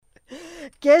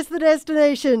Guess the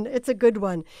destination. It's a good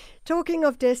one. Talking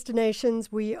of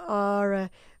destinations, we are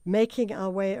making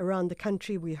our way around the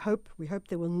country. We hope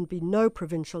there will be no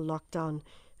provincial lockdown,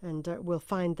 and we'll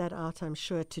find that out, I'm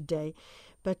sure, today.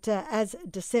 But as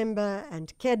December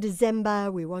and Care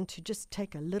December, we want to just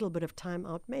take a little bit of time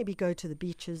out, maybe go to the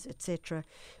beaches, etc.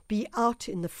 Be out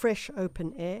in the fresh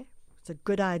open air. It's a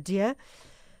good idea.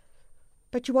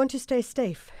 But you want to stay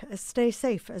safe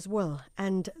as well.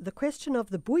 And the question of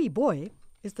the buoy boy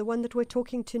is the one that we're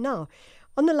talking to now.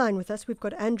 On the line with us, we've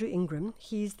got Andrew Ingram.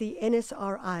 He's the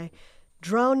NSRI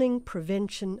Drowning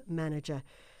Prevention Manager.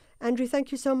 Andrew,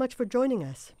 thank you so much for joining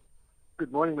us.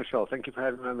 Good morning, Michelle. Thank you for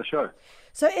having me on the show.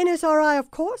 So NSRI,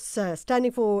 of course,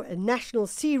 standing for National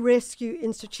Sea Rescue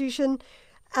Institution.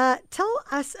 Tell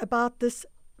us about this.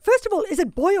 First of all, is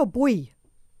it boy or buoy?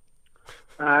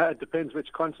 It depends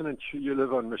which continent you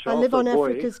live on, Michelle. I live on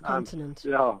Africa's continent.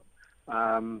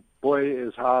 Buoy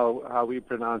is how we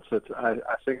pronounce it. I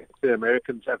think the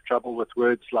Americans have trouble with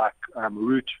words like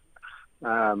root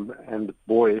and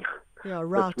buoy. Yeah,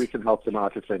 right. But we can help them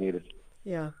out if they need it.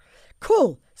 Yeah.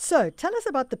 Cool. So tell us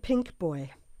about the Pink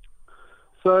Buoy.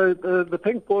 So the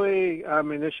Pink Buoy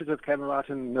initiative came about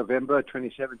in November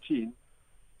 2017.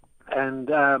 And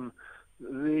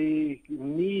the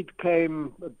need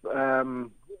came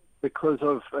because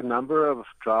of a number of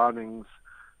drownings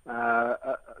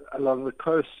along the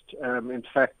coast, in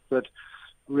fact, that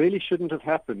really shouldn't have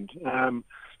happened.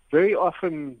 Very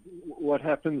often what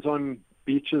happens on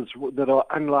beaches that are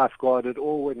unlifeguarded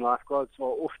or when lifeguards are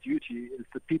off duty is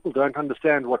that people don't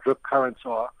understand what rip currents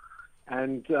are,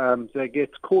 and they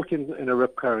get caught in a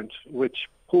rip current which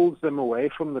pulls them away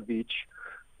from the beach,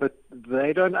 but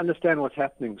they don't understand what's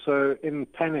happening. So in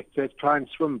panic, they try and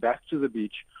swim back to the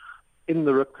beach in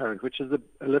the rip current, which is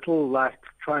a little like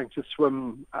trying to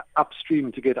swim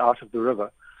upstream to get out of the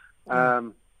river.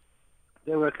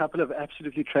 There were a couple of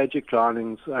absolutely tragic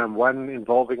drownings, one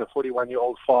involving a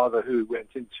 41-year-old father who went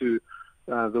into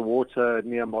the water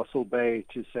near Mossel Bay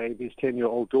to save his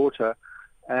 10-year-old daughter,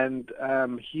 and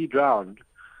he drowned.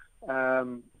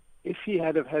 If he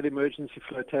had have had emergency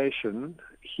flotation,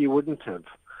 he wouldn't have.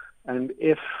 And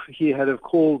if he had have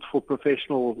called for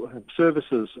professional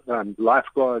services,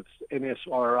 lifeguards,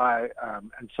 NSRI,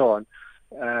 and so on,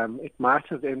 it might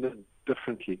have ended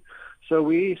differently. So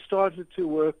we started to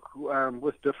work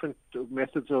with different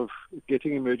methods of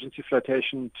getting emergency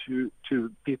flotation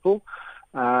to people,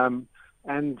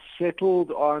 and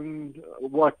settled on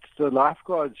what the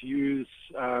lifeguards use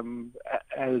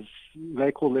as,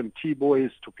 they call them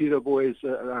T-buoys, torpedo buoys.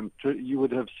 You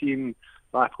would have seen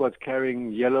lifeguards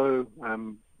carrying yellow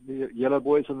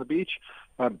buoys on the beach.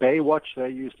 Baywatch, they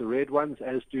use the red ones,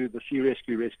 as do the Sea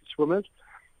Rescue swimmers.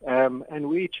 And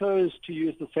we chose to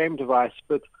use the same device,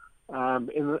 but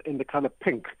in the color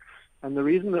pink. And the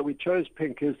reason that we chose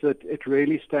pink is that it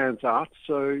really stands out.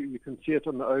 So you can see it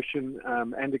on the ocean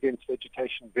and against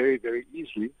vegetation very, very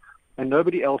easily. And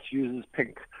nobody else uses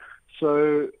pink.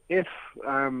 So if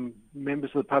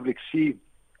members of the public see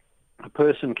a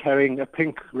person carrying a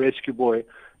pink rescue buoy,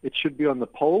 it should be on the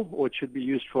pole or it should be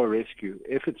used for a rescue.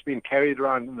 If it's been carried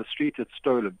around in the street, it's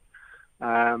stolen.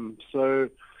 So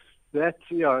that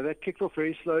kicked off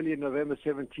very slowly in November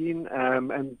 17,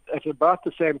 and at about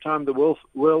the same time, the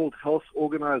World Health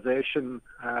Organization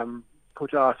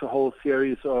put out a whole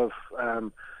series of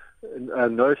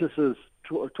notices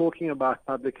talking about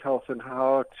public health and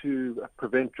how to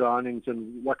prevent drownings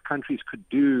and what countries could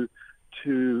do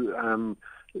to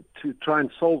try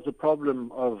and solve the problem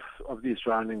of these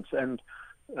drownings. And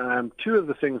two of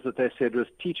the things that they said was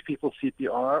teach people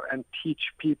CPR and teach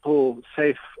people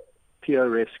safe peer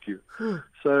rescue.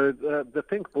 So the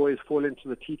pink buoys fall into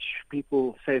the teach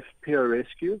people safe peer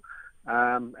rescue.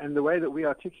 And the way that we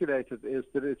articulate it is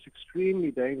that it's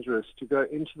extremely dangerous to go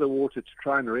into the water to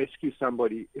try and rescue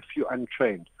somebody if you're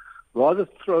untrained. Rather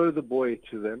throw the buoy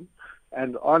to them.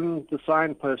 And on the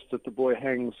signpost that the buoy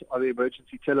hangs are the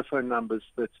emergency telephone numbers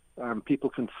that people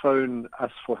can phone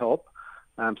us for help.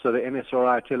 So the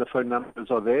NSRI telephone numbers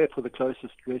are there for the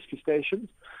closest rescue stations.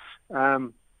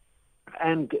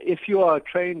 And if you are a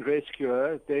trained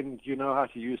rescuer, then you know how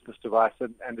to use this device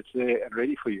and it's there and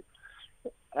ready for you.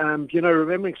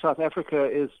 Remembering South Africa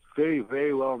is very,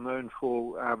 very well known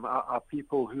for our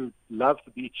people who love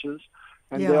the beaches.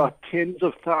 And there are tens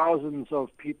of thousands of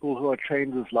people who are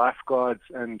trained as lifeguards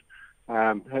and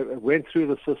went through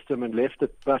the system and left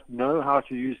it, but know how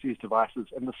to use these devices.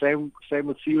 And the same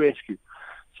with Sea Rescue.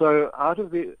 So out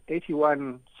of the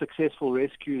 81 successful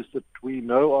rescues that we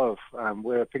know of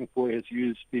where a pink buoy has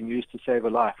been used to save a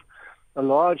life, a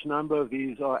large number of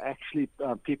these are actually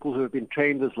people who have been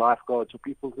trained as lifeguards or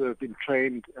people who have been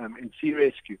trained in sea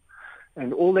rescue.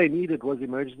 And all they needed was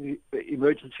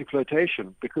emergency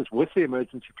flotation, because with the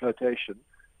emergency flotation,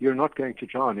 you're not going to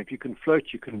drown. If you can float,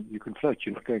 you can float.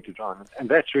 You're not going to drown. And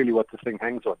that's really what the thing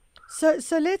hangs on.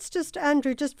 So let's just,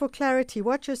 Andrew, just for clarity,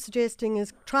 what you're suggesting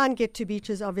is try and get to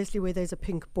beaches, obviously, where there's a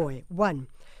pink buoy. 1.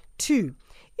 2,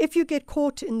 if you get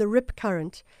caught in the rip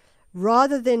current,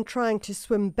 rather than trying to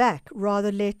swim back,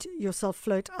 rather let yourself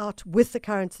float out with the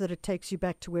current so that it takes you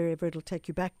back to wherever it'll take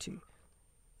you back to.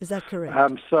 Is that correct?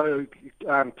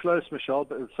 Close, Michelle.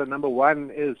 So number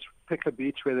 1 is pick a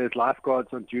beach where there's lifeguards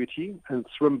on duty and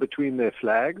swim between their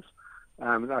flags.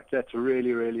 That's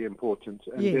really, really important.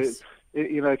 And yes.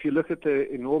 If you look at the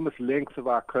enormous length of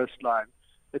our coastline,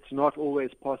 it's not always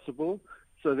possible.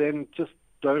 So then just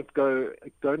don't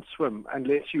swim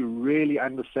unless you really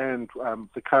understand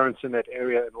the currents in that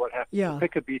area and what happens. Yeah. So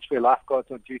pick a beach where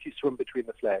lifeguards on duty, swim between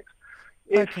the flags.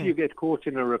 If you get caught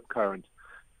in a rip current,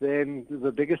 then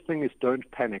the biggest thing is don't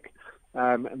panic.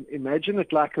 Imagine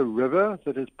it like a river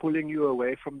that is pulling you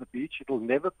away from the beach. It'll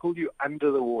never pull you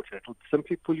under the water. It'll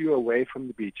simply pull you away from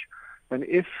the beach. And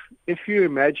if you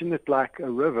imagine it like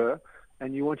a river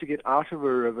and you want to get out of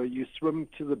a river, you swim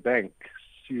to the banks,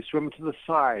 you swim to the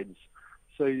sides.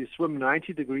 So you swim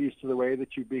 90 degrees to the way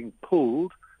that you're being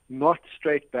pulled, not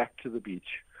straight back to the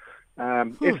beach.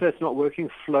 If that's not working,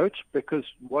 float, because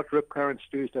what rip currents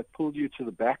do is they pull you to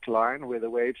the back line where the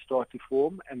waves start to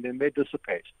form, and then they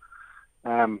dissipate.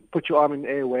 Put your arm in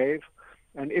air wave,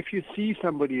 and if you see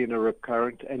somebody in a rip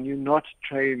current and you're not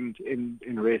trained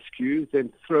in rescue,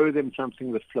 then throw them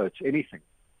something that floats, anything.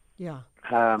 Yeah.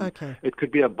 It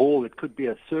could be a ball, it could be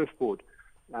a surfboard.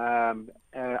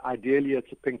 Ideally,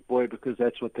 it's a pink buoy because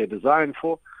that's what they're designed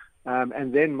for.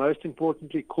 And then, most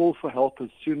importantly, call for help as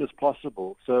soon as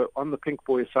possible. So on the pink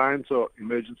buoy signs are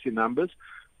emergency numbers.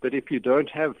 But if you don't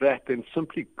have that, then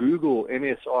simply Google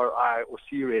NSRI or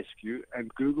Sea Rescue,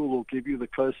 and Google will give you the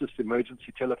closest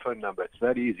emergency telephone number. It's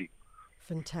that easy.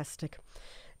 Fantastic.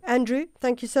 Andrew,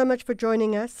 thank you so much for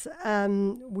joining us.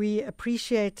 We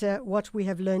appreciate what we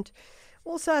have learned.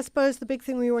 Also, I suppose the big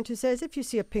thing we want to say is if you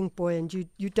see a pink buoy and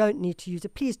you don't need to use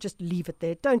it, please just leave it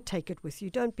there. Don't take it with you.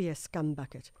 Don't be a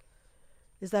scumbucket.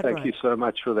 Is that right? Thank you so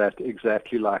much for that.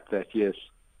 Exactly like that, yes.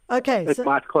 Okay. It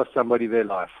might cost somebody their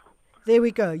life. There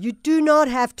we go. You do not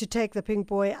have to take the pink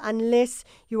buoy unless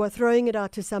you are throwing it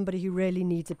out to somebody who really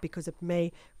needs it, because it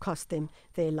may cost them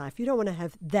their life. You don't want to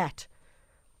have that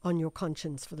on your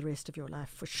conscience for the rest of your life,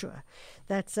 for sure.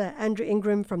 That's Andrew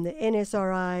Ingram from the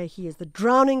NSRI. He is the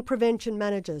Drowning Prevention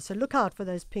Manager. So look out for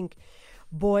those pink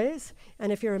buoys.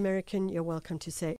 And if you're American, you're welcome to say